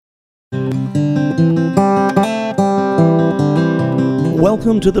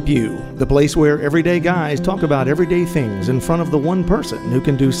Welcome to The Pew, the place where everyday guys talk about everyday things in front of the one person who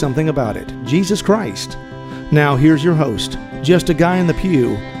can do something about it, Jesus Christ. Now here's your host, just a guy in the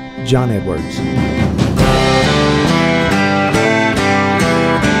pew, John Edwards.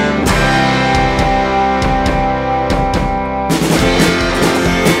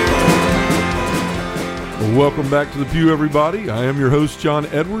 Welcome back to The Pew, everybody. I am your host, John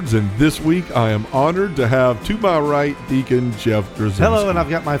Edwards, and this week I am honored to have to my right Deacon Jeff Grzelski. Hello, and I've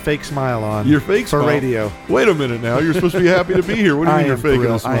got my fake smile on. Your fake for smile? radio. Wait a minute now. You're supposed to be happy to be here. What do you mean you're faking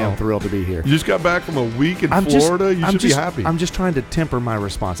a smile? I am thrilled to be here. You just got back from a week in Florida. You should be happy. I'm just trying to temper my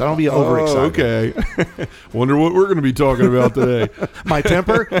response. I don't be overexcited. Okay. Wonder what we're going to be talking about today. My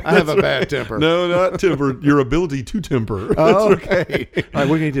temper? I have a bad temper. No, not temper. Your ability to temper. Oh, okay. All right, we're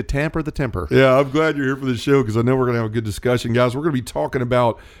going to need to tamper the temper. Yeah, I'm glad you're here for this show because I know we're going to have a good discussion. Guys, we're going to be talking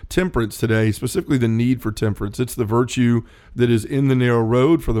about temperance today, specifically the need for temperance. It's the virtue that is in the narrow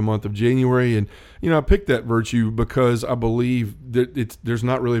road for the month of January. And, you know, I picked that virtue because I believe that there's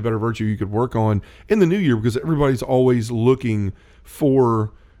not really a better virtue you could work on in the new year because everybody's always looking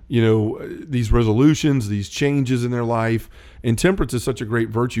for, you know, these resolutions, these changes in their life. And temperance is such a great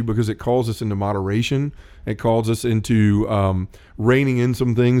virtue because it calls us into moderation. It calls us into reining in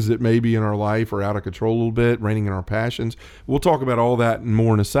some things that may be in our life are out of control a little bit, reining in our passions. We'll talk about all that and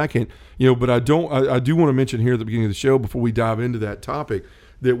more in a second. You know, but I do want to mention here at the beginning of the show before we dive into that topic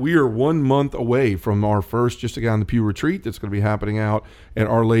that we are 1 month away from our first Just a Guy in the Pew retreat that's going to be happening out at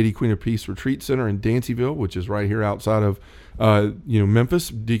Our Lady Queen of Peace Retreat Center in Dancyville, which is right here outside of Memphis.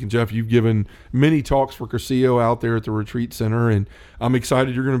 Deacon Jeff, you've given many talks for Cursillo out there at the retreat center, and I'm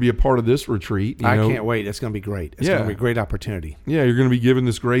excited you're going to be a part of this retreat. I can't wait. It's going to be great. It's going to be a great opportunity. Yeah, you're going to be giving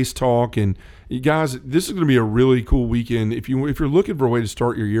this grace talk, and you guys, this is going to be a really cool weekend. If you're looking for a way to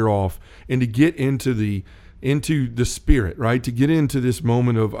start your year off and to get into the spirit, right? To get into this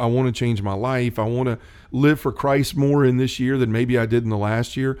moment of, I want to change my life. I want to live for Christ more in this year than maybe I did in the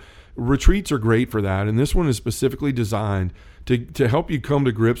last year. Retreats are great for that. And this one is specifically designed to help you come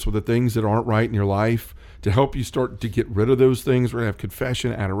to grips with the things that aren't right in your life, to help you start to get rid of those things. We're going to have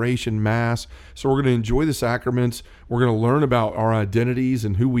confession, adoration, mass. So we're going to enjoy the sacraments. We're going to learn about our identities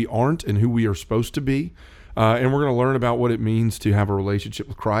and who we aren't and who we are supposed to be. And we're going to learn about what it means to have a relationship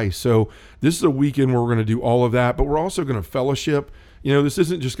with Christ. So this is a weekend where we're going to do all of that, but we're also going to fellowship. You know, this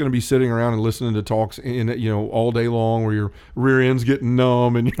isn't just going to be sitting around and listening to talks all day long where your rear end's getting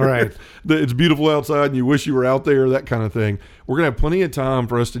numb and right. It's beautiful outside and you wish you were out there, that kind of thing. We're going to have plenty of time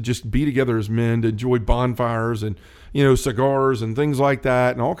for us to just be together as men, to enjoy bonfires and, you know, cigars and things like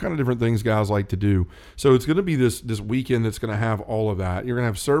that and all kind of different things guys like to do. So it's going to be this weekend that's going to have all of that. You're going to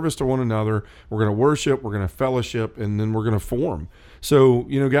have service to one another. We're going to worship. We're going to fellowship, and then we're going to form. So,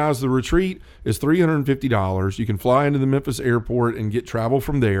 you know, guys, the retreat is $350. You can fly into the Memphis airport and get travel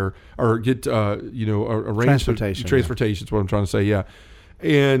from there, or get, arrange transportation is what I'm trying to say. Yeah.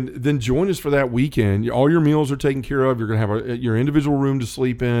 And then join us for that weekend. All your meals are taken care of. You're going to have your individual room to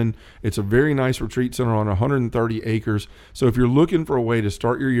sleep in. It's a very nice retreat center on 130 acres. So if you're looking for a way to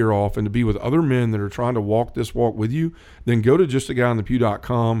start your year off and to be with other men that are trying to walk this walk with you, then go to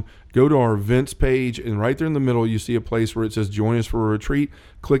justaguyonthepew.com, go to our events page, and right there in the middle, you see a place where it says join us for a retreat.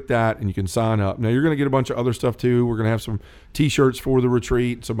 Click that and you can sign up. Now you're going to get a bunch of other stuff too. We're going to have some t-shirts for the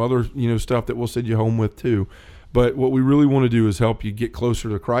retreat, some other, stuff that we'll send you home with too. But what we really want to do is help you get closer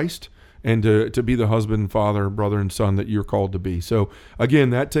to Christ and to be the husband, father, brother, and son that you're called to be. So, again,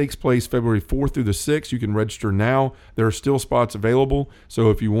 that takes place February 4th through the 6th. You can register now. There are still spots available. So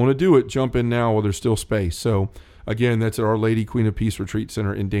if you want to do it, jump in now while there's still space. So, again, that's at Our Lady Queen of Peace Retreat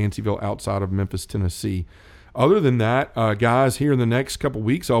Center in Dancyville outside of Memphis, Tennessee. Other than that, guys, here in the next couple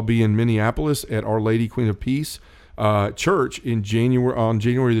weeks, I'll be in Minneapolis at Our Lady Queen of Peace Church on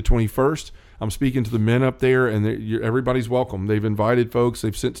January the 21st. I'm speaking to the men up there, and everybody's welcome. They've invited folks.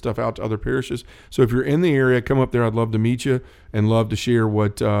 They've sent stuff out to other parishes. So if you're in the area, come up there. I'd love to meet you and love to share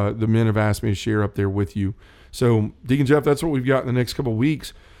what the men have asked me to share up there with you. So, Deacon Jeff, that's what we've got in the next couple of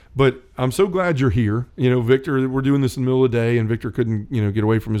weeks. But I'm so glad you're here. You know, Victor, we're doing this in the middle of the day, and Victor couldn't, get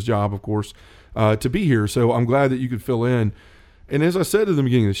away from his job, of course, to be here. So I'm glad that you could fill in. And as I said at the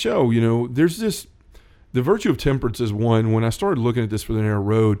beginning of the show, there's the virtue of temperance is one. When I started looking at this for the narrow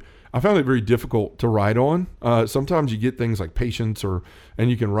road, I found it very difficult to write on. Sometimes you get things like patience,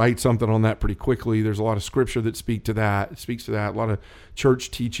 and you can write something on that pretty quickly. There's a lot of scripture that speaks to that, a lot of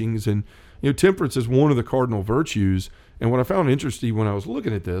church teachings. And, temperance is one of the cardinal virtues. And what I found interesting when I was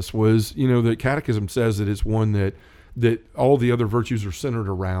looking at this was, the Catechism says that it's one that all the other virtues are centered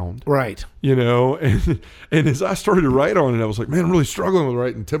around. Right. And as I started to write on it, I was like, man, I'm really struggling with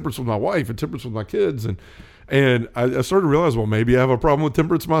writing temperance with my wife and temperance with my kids. And And I started to realize, well, maybe I have a problem with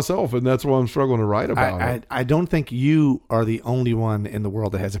temperance myself, and that's why I'm struggling to write about it. I don't think you are the only one in the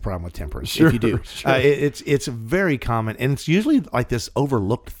world that has a problem with temperance. Sure, if you do, sure. it's very common, and it's usually like this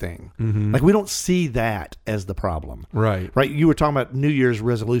overlooked thing. Like we don't see that as the problem. Right. You were talking about New Year's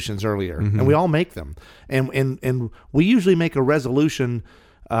resolutions earlier, and we all make them, and we usually make a resolution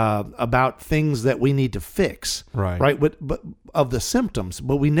about things that we need to fix, right? But of the symptoms,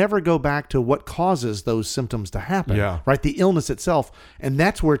 but we never go back to what causes those symptoms to happen, right? The illness itself, and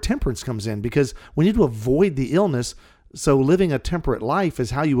that's where temperance comes in, because we need to avoid the illness. So living a temperate life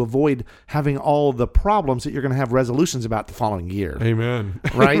is how you avoid having all the problems that you're going to have resolutions about the following year. Amen.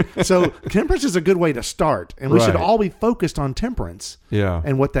 Right? So temperance is a good way to start, and we should all be focused on temperance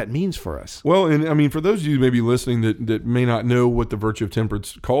and what that means for us. Well, and I mean, for those of you maybe listening that may not know what the virtue of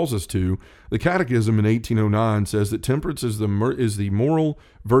temperance calls us to, the Catechism in 1809 says that temperance is the moral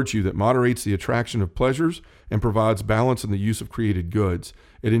virtue that moderates the attraction of pleasures and provides balance in the use of created goods.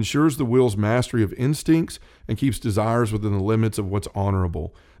 It ensures the will's mastery of instincts and keeps desires within the limits of what's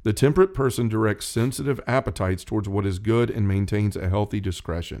honorable. The temperate person directs sensitive appetites towards what is good and maintains a healthy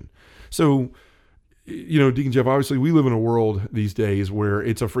discretion. So, Deacon Jeff, obviously we live in a world these days where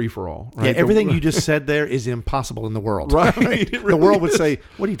it's a free-for-all. Right? Yeah, everything you just said there is impossible in the world. Right. Really the world would say,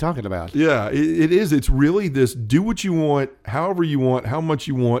 what are you talking about? Yeah, it is. It's really this: do what you want, however you want, how much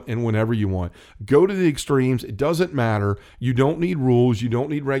you want, and whenever you want. Go to the extremes. It doesn't matter. You don't need rules. You don't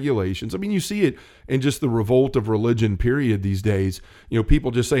need regulations. I mean, you see it in just the revolt of religion period these days.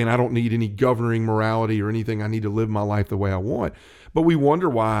 People just saying, I don't need any governing morality or anything. I need to live my life the way I want. But we wonder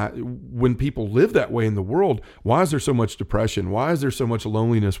why, when people live that way in the world, why is there so much depression? Why is there so much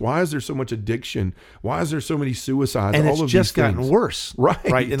loneliness? Why is there so much addiction? Why is there so many suicides? And all it's of just these gotten things. worse,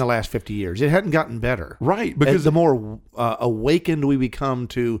 Right. in the last 50 years. It hadn't gotten better. Right. Because the more awakened we become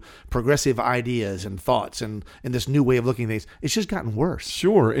to progressive ideas and thoughts and this new way of looking at things, it's just gotten worse.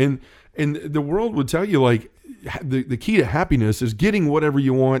 Sure. And the world would tell you, like, the key to happiness is getting whatever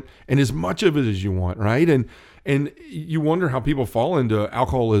you want and as much of it as you want, right? And you wonder how people fall into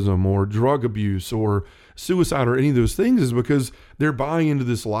alcoholism or drug abuse or suicide or any of those things, is because they're buying into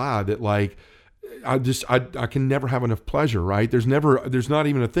this lie that, like, I can never have enough pleasure, right? There's not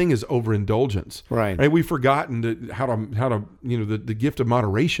even a thing as overindulgence, right? We've forgotten how to the gift of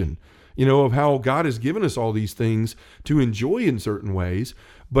moderation, of how God has given us all these things to enjoy in certain ways.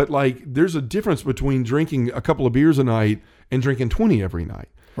 But, like, there's a difference between drinking a couple of beers a night and drinking 20 every night,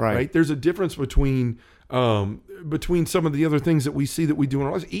 right? There's a difference between some of the other things that we see that we do in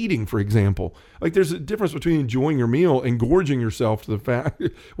our lives. Eating, for example. Like, there's a difference between enjoying your meal and gorging yourself to the fact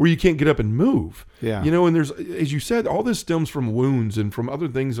where you can't get up and move. Yeah. And there's, as you said, all this stems from wounds and from other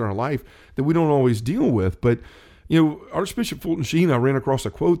things in our life that we don't always deal with. But, Archbishop Fulton Sheen, I ran across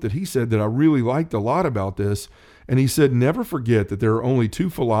a quote that he said that I really liked a lot about this. And he said, never forget that there are only two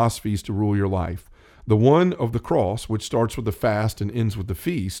philosophies to rule your life. The one of the cross, which starts with the fast and ends with the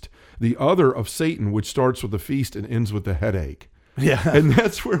feast. The other of Satan, which starts with the feast and ends with the headache. Yeah. And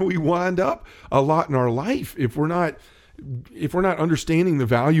that's where we wind up a lot in our life if we're not understanding the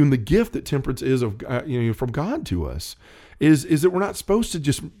value and the gift that temperance is of from God to us. Is that we're not supposed to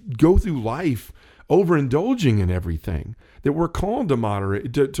just go through life overindulging in everything. That we're called to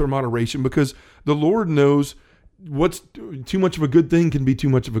moderation, because the Lord knows what's too much of a good thing can be too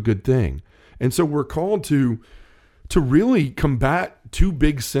much of a good thing. And so we're called to really combat two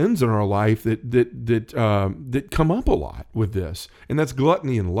big sins in our life that come up a lot with this, and that's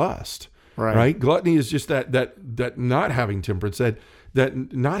gluttony and lust. Right? Gluttony is just that not having temperance,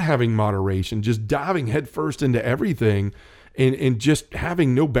 that not having moderation, just diving headfirst into everything, and just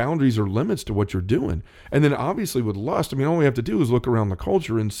having no boundaries or limits to what you're doing. And then obviously with lust, I mean, all we have to do is look around the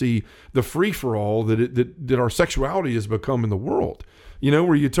culture and see the free for all that our sexuality has become in the world.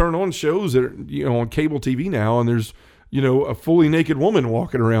 Where you turn on shows that are, on cable TV now, and there's, a fully naked woman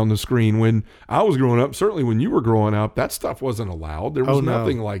walking around the screen. When I was growing up, certainly when you were growing up, that stuff wasn't allowed. There was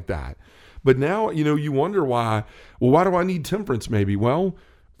nothing like that. But now, you wonder why. Well, why do I need temperance? Maybe. Well,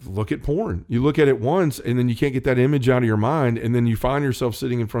 look at porn. You look at it once, and then you can't get that image out of your mind, and then you find yourself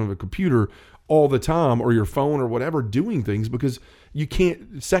sitting in front of a computer all the time, or your phone or whatever, doing things because you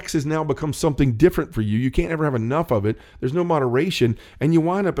can't. Sex has now become something different for you. You can't ever have enough of it. There's no moderation, and you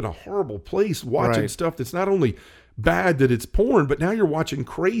wind up in a horrible place watching stuff that's not only bad that it's porn, but now you're watching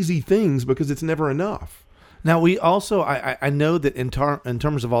crazy things because it's never enough. Now, we also, I know that in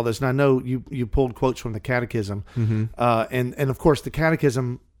terms of all this, and I know you pulled quotes from the Catechism, and of course the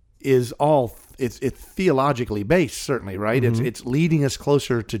Catechism is it's theologically based, certainly, right? It's leading us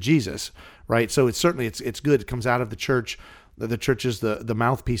closer to Jesus, right? So it's good. It comes out of the church. The church is the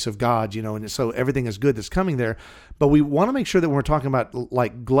mouthpiece of God, and so everything is good that's coming there. But we want to make sure that when we're talking about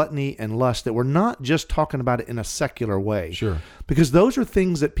like gluttony and lust, that we're not just talking about it in a secular way. Sure. Because those are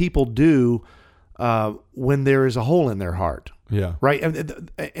things that people do when there is a hole in their heart. Yeah. Right.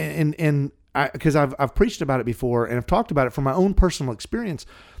 And because I've preached about it before, and I've talked about it from my own personal experience,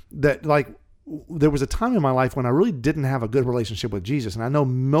 that like there was a time in my life when I really didn't have a good relationship with Jesus. And I know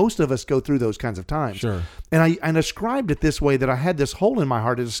most of us go through those kinds of times. Sure. And I described it this way, that I had this hole in my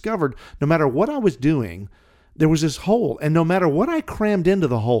heart. I discovered no matter what I was doing, there was this hole. And no matter what I crammed into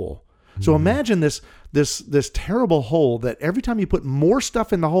the hole. So imagine this terrible hole that every time you put more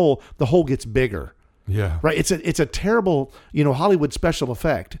stuff in the hole gets bigger. Yeah. Right. It's a terrible, Hollywood special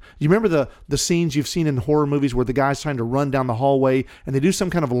effect. You remember the scenes you've seen in horror movies where the guy's trying to run down the hallway and they do some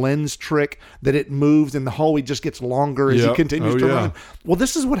kind of lens trick that it moves and the hallway just gets longer as he continues to run. Well,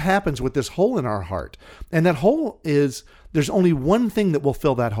 this is what happens with this hole in our heart. And that hole is, there's only one thing that will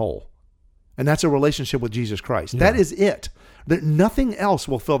fill that hole. And that's a relationship with Jesus Christ. Yeah. That is it. Nothing else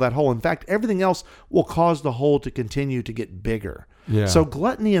will fill that hole. In fact, everything else will cause the hole to continue to get bigger. Yeah. So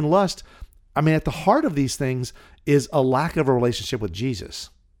gluttony and lust, at the heart of these things is a lack of a relationship with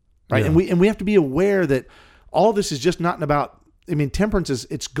Jesus, right? Yeah. And we have to be aware that all this is just not about. Temperance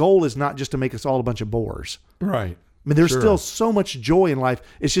its goal is not just to make us all a bunch of bores, right? There's still so much joy in life.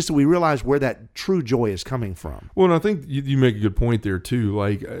 It's just that we realize where that true joy is coming from. Well, and I think you make a good point there too.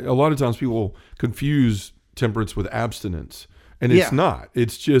 Like a lot of times people confuse temperance with abstinence, and it's not.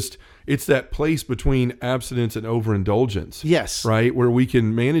 It's that place between abstinence and overindulgence. Yes. Right? Where we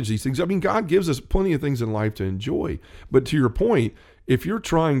can manage these things. God gives us plenty of things in life to enjoy. But to your point, if you're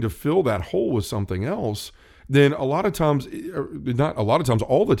trying to fill that hole with something else, then all the time,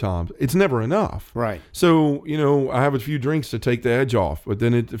 it's never enough. Right. So, I have a few drinks to take the edge off, but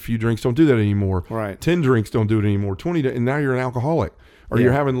then a few drinks don't do that anymore. Right. 10 drinks don't do it anymore. 20, and now you're an alcoholic. Or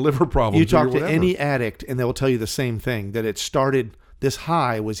you're having liver problems. You talk to any addict and they will tell you the same thing, that it started, this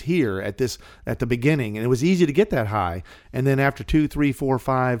high was here at the beginning, and it was easy to get that high. And then after 2, 3, 4,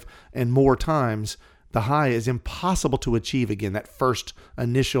 5 and more times, the high is impossible to achieve again. That first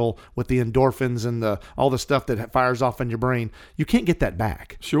initial with the endorphins and all the stuff that fires off in your brain, you can't get that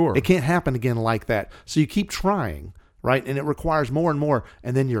back. Sure. It can't happen again like that. So you keep trying. Right. And it requires more and more.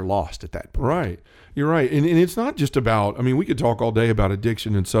 And then you're lost at that point. Right. You're right. And it's not just about, we could talk all day about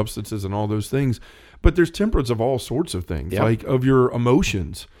addiction and substances and all those things, but there's temperance of all sorts of things, like of your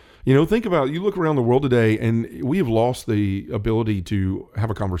emotions. Think about, you look around the world today and we have lost the ability to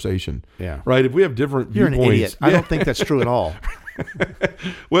have a conversation. Yeah. Right. If we have different viewpoints. You're an idiot. I don't think that's true at all.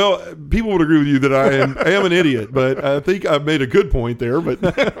 Well, people would agree with you that I am an idiot, but I think I've made a good point there. But,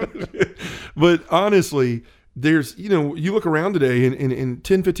 but honestly, there's, you look around today and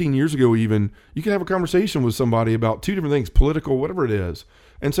 10, 15 years ago even, you could have a conversation with somebody about two different things, political, whatever it is,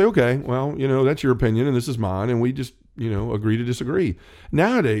 and say, okay, well, that's your opinion and this is mine, and we just, agree to disagree.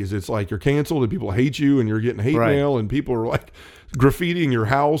 Nowadays, it's like you're canceled and people hate you and you're getting hate mail and people are like graffitiing your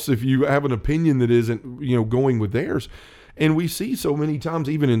house if you have an opinion that isn't, going with theirs. And we see so many times,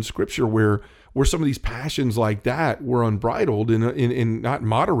 even in Scripture, where some of these passions like that were unbridled and not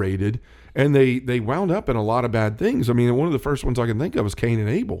moderated, and they wound up in a lot of bad things. One of the first ones I can think of is Cain and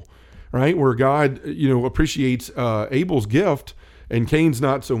Abel, right? Where God, appreciates Abel's gift and Cain's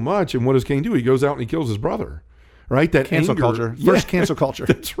not so much. And what does Cain do? He goes out and he kills his brother, right? That cancel anger, culture. First cancel culture.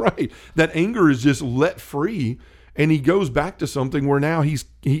 That's right. That anger is just let free, and he goes back to something where now he's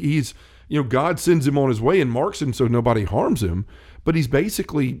God sends him on his way and marks him so nobody harms him, but he's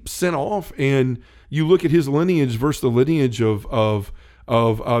basically sent off. And you look at his lineage versus the lineage of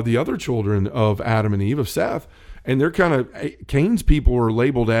the other children of Adam and Eve, of Seth, and they're kind of, Cain's people are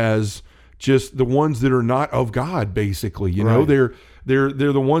labeled as just the ones that are not of God, basically. They're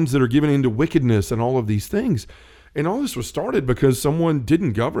the ones that are given into wickedness and all of these things. And all this was started because someone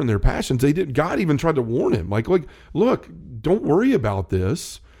didn't govern their passions. God even tried to warn him, like, look, don't worry about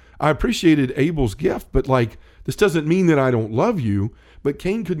this. I appreciated Abel's gift, but this doesn't mean that I don't love you. But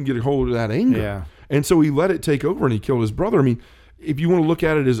Cain couldn't get a hold of that anger. Yeah. And so he let it take over and he killed his brother. If you want to look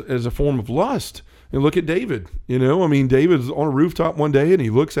at it as a form of lust, and look at David, David's on a rooftop one day and he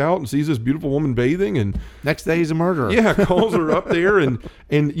looks out and sees this beautiful woman bathing, and next day he's a murderer. Yeah, calls her up there, and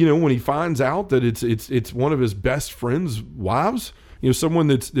when he finds out that it's one of his best friend's wives, someone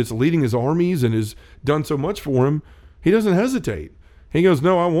that's leading his armies and has done so much for him, he doesn't hesitate. He goes,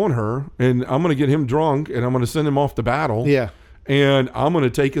 no, I want her, and I'm going to get him drunk, and I'm going to send him off to battle. Yeah. And I'm going to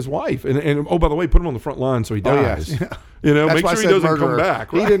take his wife. And oh, by the way, put him on the front line so he dies. Oh, yes. Make sure he doesn't come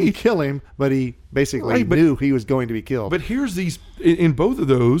back. Right? He didn't kill him, but he basically knew he was going to be killed. But here's in both of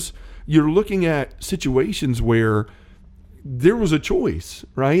those, you're looking at situations where there was a choice,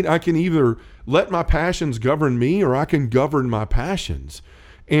 right? I can either let my passions govern me or I can govern my passions.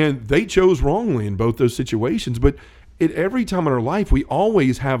 And they chose wrongly in both those situations. But at every time in our life, we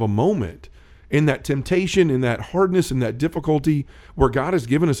always have a moment in that temptation, in that hardness, in that difficulty where God has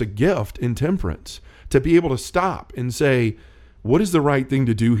given us a gift in temperance to be able to stop and say, what is the right thing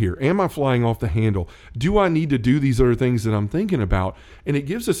to do here? Am I flying off the handle? Do I need to do these other things that I'm thinking about? And it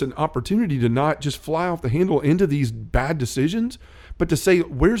gives us an opportunity to not just fly off the handle into these bad decisions, but to say,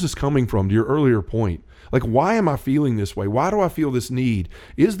 where's this coming from? To your earlier point, like, why am I feeling this way? Why do I feel this need?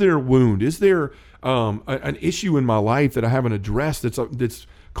 Is there a wound? Is there an issue in my life that I haven't addressed that's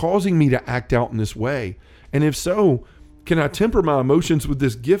causing me to act out in this way? And if so, can I temper my emotions with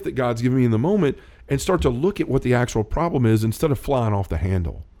this gift that God's given me in the moment and start to look at what the actual problem is instead of flying off the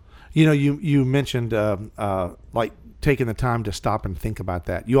handle? You know, you mentioned like taking the time to stop and think about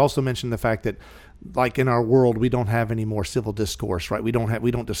that. You also mentioned the fact that, like, in our world, we don't have any more civil discourse, right? We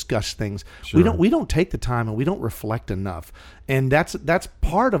don't discuss things. Sure. We don't take the time, and we don't reflect enough. And that's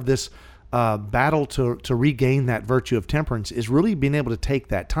part of this battle to regain that virtue of temperance, is really being able to take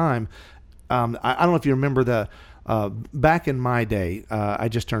that time. I don't know if you remember back in my day, I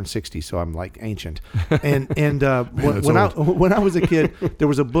just turned 60, so I'm like ancient. And when I was a kid, there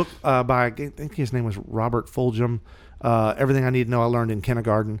was a book by, I think his name was Robert Fulghum. Everything I Need to Know I Learned in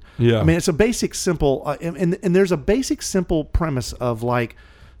Kindergarten. Yeah. I mean, it's a basic, simple, and there's a basic, simple premise of like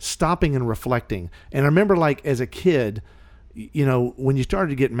stopping and reflecting. And I remember, like, as a kid, you know, when you started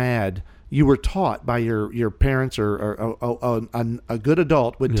to get mad, you were taught by your parents or a good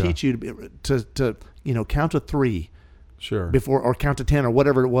adult would teach you to count to 3, sure, before, or count to 10 or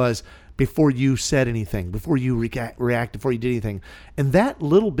whatever it was, before you said anything, before you react, before you did anything. And that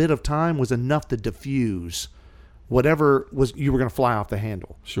little bit of time was enough to diffuse whatever was you were going to fly off the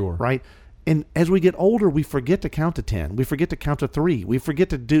handle. Sure. Right? And as we get older, we forget to count to 10. We forget to count to 3. We forget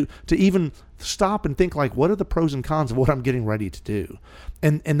to even stop and think, like, what are the pros and cons of what I'm getting ready to do?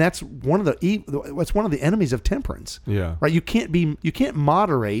 And that's one of the enemies of temperance. Yeah. Right? You can't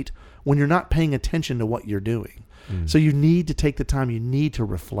moderate when you're not paying attention to what you're doing. So you need to take the time. You need to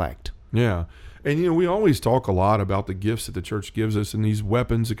reflect. Yeah. And, you know, we always talk a lot about the gifts that the church gives us and these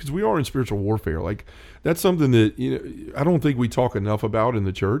weapons, because we are in spiritual warfare. Like, that's something that, you know, I don't think we talk enough about in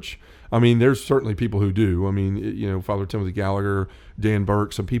the church. I mean, there's certainly people who do. I mean, you know, Father Timothy Gallagher, Dan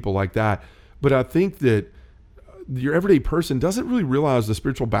Burke, some people like that. But I think that your everyday person doesn't really realize the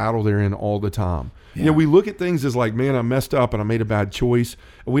spiritual battle they're in all the time. Yeah. You know, we look at things as like, man, I messed up and I made a bad choice.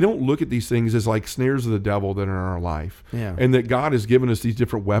 And we don't look at these things as like snares of the devil that are in our life. Yeah. And that God has given us these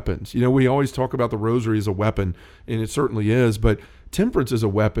different weapons. You know, we always talk about the rosary as a weapon, and it certainly is, but temperance is a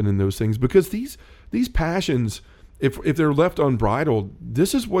weapon in those things, because these passions, if they're left unbridled,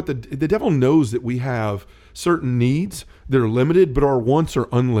 this is what the devil knows, that we have certain needs that are limited, but our wants are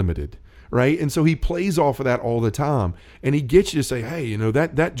unlimited. Right. And so he plays off of that all the time, and he gets you to say, hey, you know,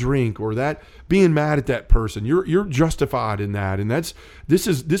 that drink or that being mad at that person, you're justified in that. And this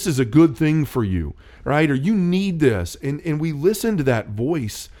is a good thing for you. Right. Or you need this. And we listen to that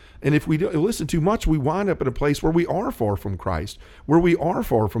voice. And if we listen too much, we wind up in a place where we are far from Christ, where we are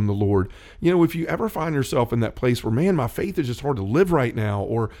far from the Lord. You know, if you ever find yourself in that place where, man, my faith is just hard to live right now,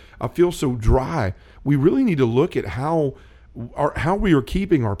 or I feel so dry, we really need to look at how we are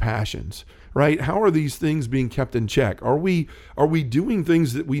keeping our passions, right? How are these things being kept in check? Are we doing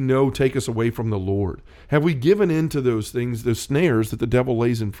things that we know take us away from the Lord? Have we given in to those things, those snares that the devil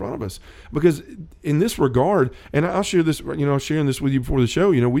lays in front of us? Because in this regard, and I'll share this, you know, sharing this with you before the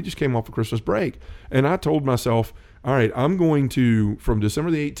show, you know, we just came off a Christmas break, and I told myself, all right, I'm going to, from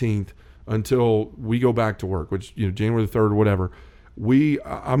December the 18th until we go back to work, which, you know, January the 3rd or whatever,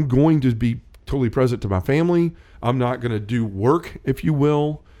 I'm going to be totally present to my family. I'm not going to do work, if you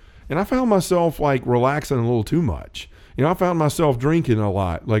will. And I found myself like relaxing a little too much. You know, I found myself drinking a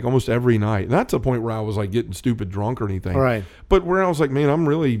lot, like almost every night. And that's a point where I was like getting stupid drunk or anything. Right. But where I was like, man, I'm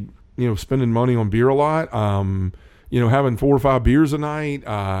really, you know, spending money on beer a lot. You know, having 4 or 5 beers a night.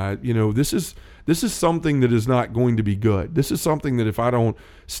 You know, this is something that is not going to be good. This is something that if I don't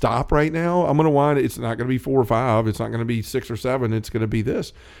stop right now, I'm going to wind it. It's not going to be 4 or 5. It's not going to be 6 or 7. It's going to be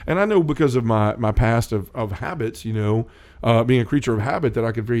this. And I know because of my past of habits, you know, being a creature of habit, that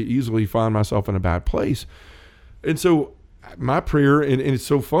I could very easily find myself in a bad place. And so my prayer, and it's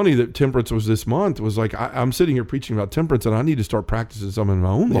so funny that temperance was this month, was like, I'm sitting here preaching about temperance, and I need to start practicing some in my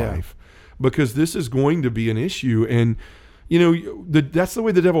own life, because this is going to be an issue. And you know, that's the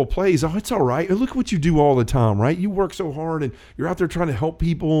way the devil plays. Oh, it's all right. Look what you do all the time, right? You work so hard and you're out there trying to help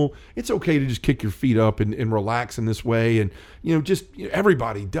people. It's okay to just kick your feet up and relax in this way. And, you know, just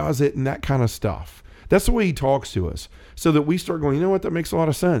everybody does it and that kind of stuff. That's the way he talks to us, so that we start going, you know what, that makes a lot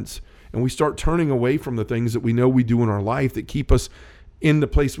of sense. And we start turning away from the things that we know we do in our life that keep us in the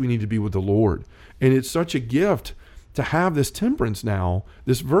place we need to be with the Lord. And it's such a gift to have this temperance now,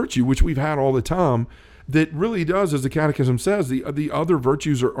 this virtue, which we've had all the time, that really does, as the Catechism says, the other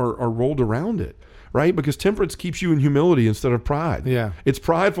virtues are rolled around it, right? Because temperance keeps you in humility instead of pride. Yeah. It's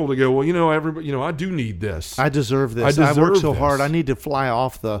prideful to go, well, everybody, I do need this. I deserve this. I work so hard. I need to fly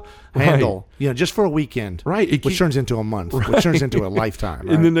off the handle, just for a weekend. Right. Which turns into a month, which turns into a lifetime.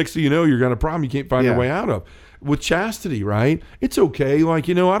 Right? And then next thing you know, you're got a problem you can't find your way out of. With chastity, right? It's okay. Like,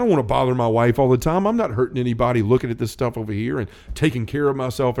 I don't want to bother my wife all the time. I'm not hurting anybody looking at this stuff over here and taking care of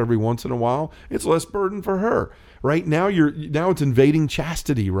myself every once in a while. It's less burden for her. Right now, it's invading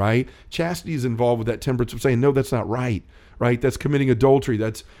chastity, right? Chastity is involved with that temperance of saying, no, that's not right, right? That's committing adultery.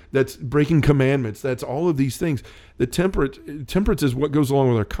 That's breaking commandments. That's all of these things. The temperance is what goes along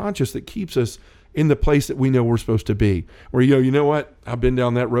with our conscience that keeps us in the place that we know we're supposed to be. Where you go, you know what? I've been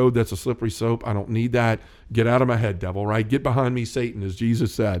down that road. That's a slippery slope. I don't need that. Get out of my head, devil, right? Get behind me, Satan, as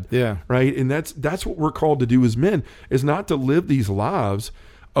Jesus said. Yeah. Right? And that's what we're called to do as men, is not to live these lives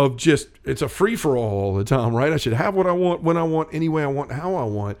of just, it's a free-for-all all the time, right? I should have what I want, when I want, any way I want, how I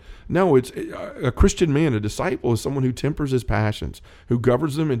want. No, it's a Christian man, a disciple, is someone who tempers his passions, who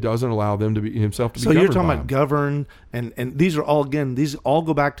governs them and doesn't allow them to be himself to be governed. So you're talking about govern, and these are all, again, these all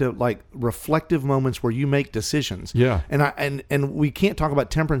go back to like reflective moments where you make decisions. Yeah. And we can't talk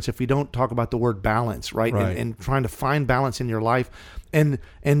about temperance if we don't talk about the word balance, right? And trying to find balance in your life. And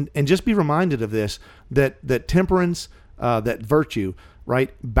just be reminded of this, that temperance, that virtue,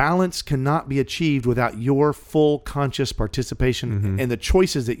 right? Balance cannot be achieved without your full conscious participation in the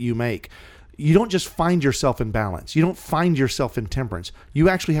choices that you make. You don't just find yourself in balance. You don't find yourself in temperance. You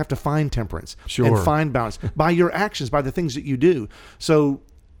actually have to find temperance and find balance by your actions, by the things that you do. So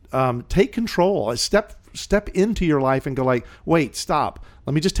take control. Step into your life and go like, wait, stop.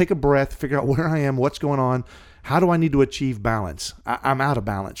 Let me just take a breath, figure out where I am, what's going on. How do I need to achieve balance? I'm out of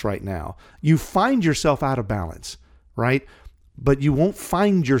balance right now. You find yourself out of balance, right? But you won't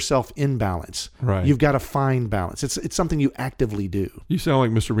find yourself in balance. Right. You've got to find balance. It's something you actively do. You sound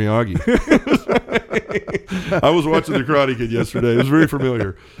like Mr. Miyagi. I was watching The Karate Kid yesterday. It was very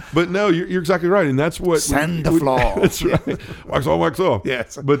familiar. But no, you're exactly right. And that's what... Sand the floor. That's right. Wax on, wax off.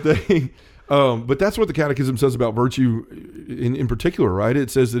 Yes. But that's what the Catechism says about virtue in particular, right? It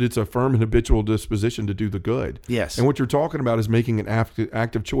says that it's a firm and habitual disposition to do the good. Yes. And what you're talking about is making an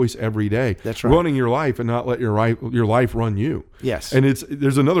active choice every day. That's right. Running your life and not let your life run you. Yes. And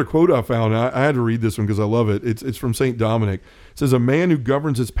there's another quote I found. I had to read this one because I love it. It's from St. Dominic. It says, a man who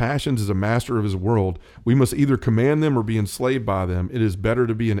governs his passions is a master of his world. We must either command them or be enslaved by them. It is better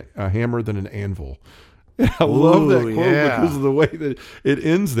to be a hammer than an anvil. And I love that quote because of the way that it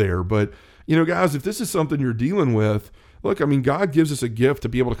ends there. But guys, if this is something you're dealing with, look, God gives us a gift to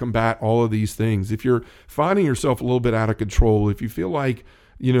be able to combat all of these things. If you're finding yourself a little bit out of control, if you feel like,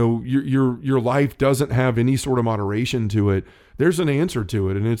 your life doesn't have any sort of moderation to it, there's an answer to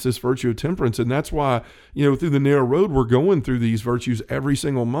it, and it's this virtue of temperance. And that's why, through the narrow road, we're going through these virtues every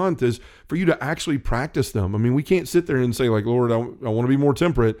single month, is for you to actually practice them. We can't sit there and say, like, Lord, I want to be more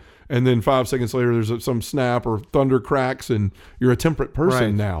temperate, and then 5 seconds later there's some snap or thunder cracks and you're a temperate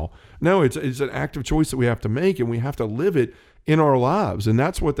person now. No, it's an active choice that we have to make, and we have to live it in our lives. And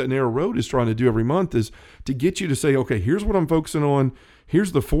that's what that narrow road is trying to do every month, is to get you to say, okay, here's what I'm focusing on.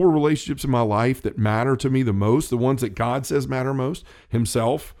 Here's the 4 relationships in my life that matter to me the most, the ones that God says matter most: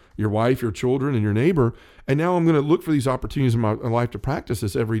 himself, your wife, your children, and your neighbor. And now I'm going to look for these opportunities in my life to practice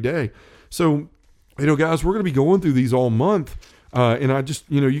this every day. So, guys, we're going to be going through these all month. And I just,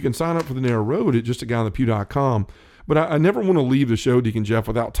 you can sign up for the narrow road at justaguyonthepew.com. But I never want to leave the show, Deacon Jeff,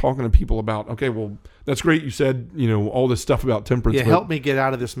 without talking to people about, okay, well, that's great. You said, all this stuff about temperance. Yeah, help me get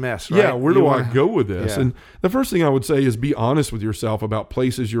out of this mess, right? Yeah, where do I go with this? Yeah. And the first thing I would say is be honest with yourself about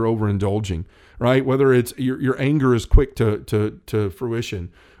places you're overindulging, right? Whether it's your anger is quick to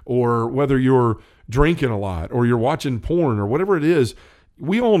fruition, or whether you're drinking a lot, or you're watching porn, or whatever it is.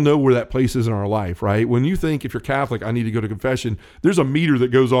 We all know where that place is in our life, right? When you think, if you're Catholic, I need to go to confession, there's a meter that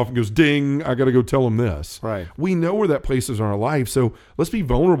goes off and goes, ding, I got to go tell them this. Right. We know where that place is in our life. So let's be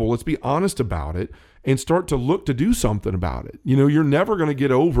vulnerable. Let's be honest about it and start to look to do something about it. You're never going to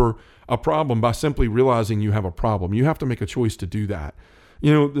get over a problem by simply realizing you have a problem. You have to make a choice to do that.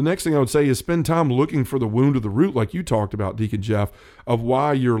 The next thing I would say is spend time looking for the wound of the root, like you talked about, Deacon Jeff, of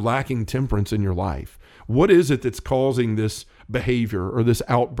why you're lacking temperance in your life. What is it that's causing this behavior or this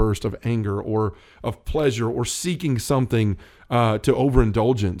outburst of anger or of pleasure or seeking something to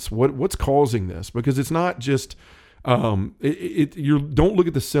overindulgence? What's causing this? Because it's not just You don't look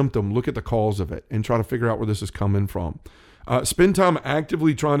at the symptom, look at the cause of it and try to figure out where this is coming from. Spend time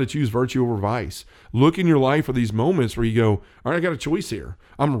actively trying to choose virtue over vice. Look in your life for these moments where you go, all right, I got a choice here.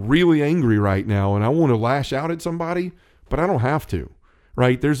 I'm really angry right now and I want to lash out at somebody, but I don't have to,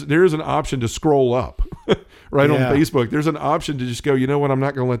 right? There's an option to scroll up right on Facebook. There's an option to just go, you know what? I'm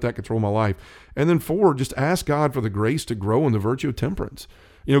not going to let that control my life. And then 4, just ask God for the grace to grow in the virtue of temperance.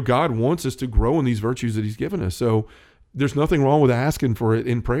 You know, God wants us to grow in these virtues that he's given us. So there's nothing wrong with asking for it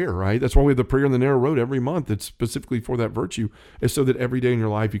in prayer, right? That's why we have the prayer in the narrow road every month. It's specifically for that virtue. It's so that every day in your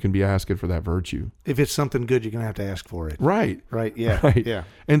life you can be asking for that virtue. If it's something good, you're going to have to ask for it. Right. Right. Yeah. Right. Yeah.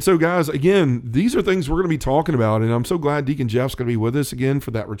 And so, guys, again, these are things we're going to be talking about. And I'm so glad Deacon Jeff's going to be with us again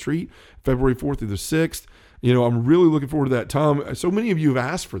for that retreat, February 4th through the 6th. You know, I'm really looking forward to that time. So many of you have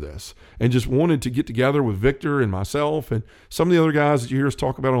asked for this and just wanted to get together with Victor and myself, and some of the other guys that you hear us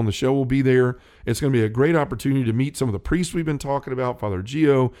talk about on the show will be there. It's going to be a great opportunity to meet some of the priests we've been talking about, Father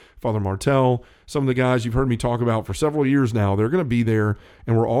Gio, Father Martel, some of the guys you've heard me talk about for several years now. They're going to be there,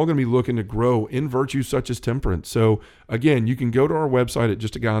 and we're all going to be looking to grow in virtues such as temperance. So again, you can go to our website at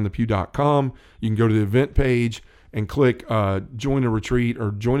justaguyonthepew.com. You can go to the event page and click join a retreat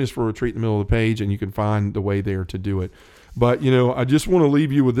or join us for a retreat in the middle of the page, and you can find the way there to do it. But, you know, I just want to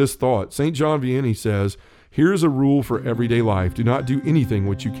leave you with this thought. St. John Vianney says, here's a rule for everyday life. Do not do anything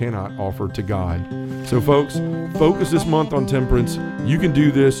which you cannot offer to God. So, folks, focus this month on temperance. You can do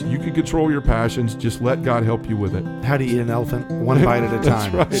this. You can control your passions. Just let God help you with it. How to eat an elephant? One bite at a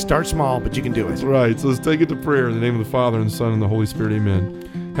time. Right. Start small, but you can do it. That's right. So let's take it to prayer in the name of the Father, and the Son, and the Holy Spirit. Amen.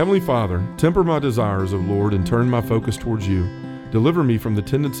 Heavenly Father, temper my desires, O Lord, and turn my focus towards you. Deliver me from the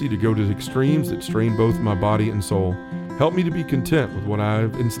tendency to go to extremes that strain both my body and soul. Help me to be content with what I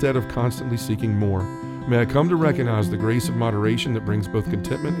have instead of constantly seeking more. May I come to recognize the grace of moderation that brings both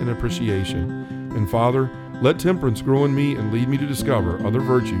contentment and appreciation. And Father, let temperance grow in me and lead me to discover other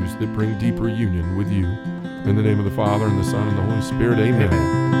virtues that bring deeper union with you. In the name of the Father, and the Son, and the Holy Spirit,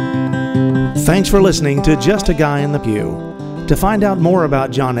 amen. Thanks for listening to Just a Guy in the Pew. To find out more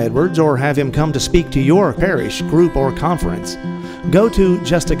about John Edwards or have him come to speak to your parish, group, or conference, go to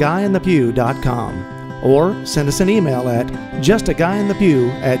justaguyinthepew.com or send us an email at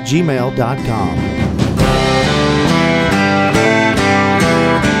justaguyinthepew@gmail.com.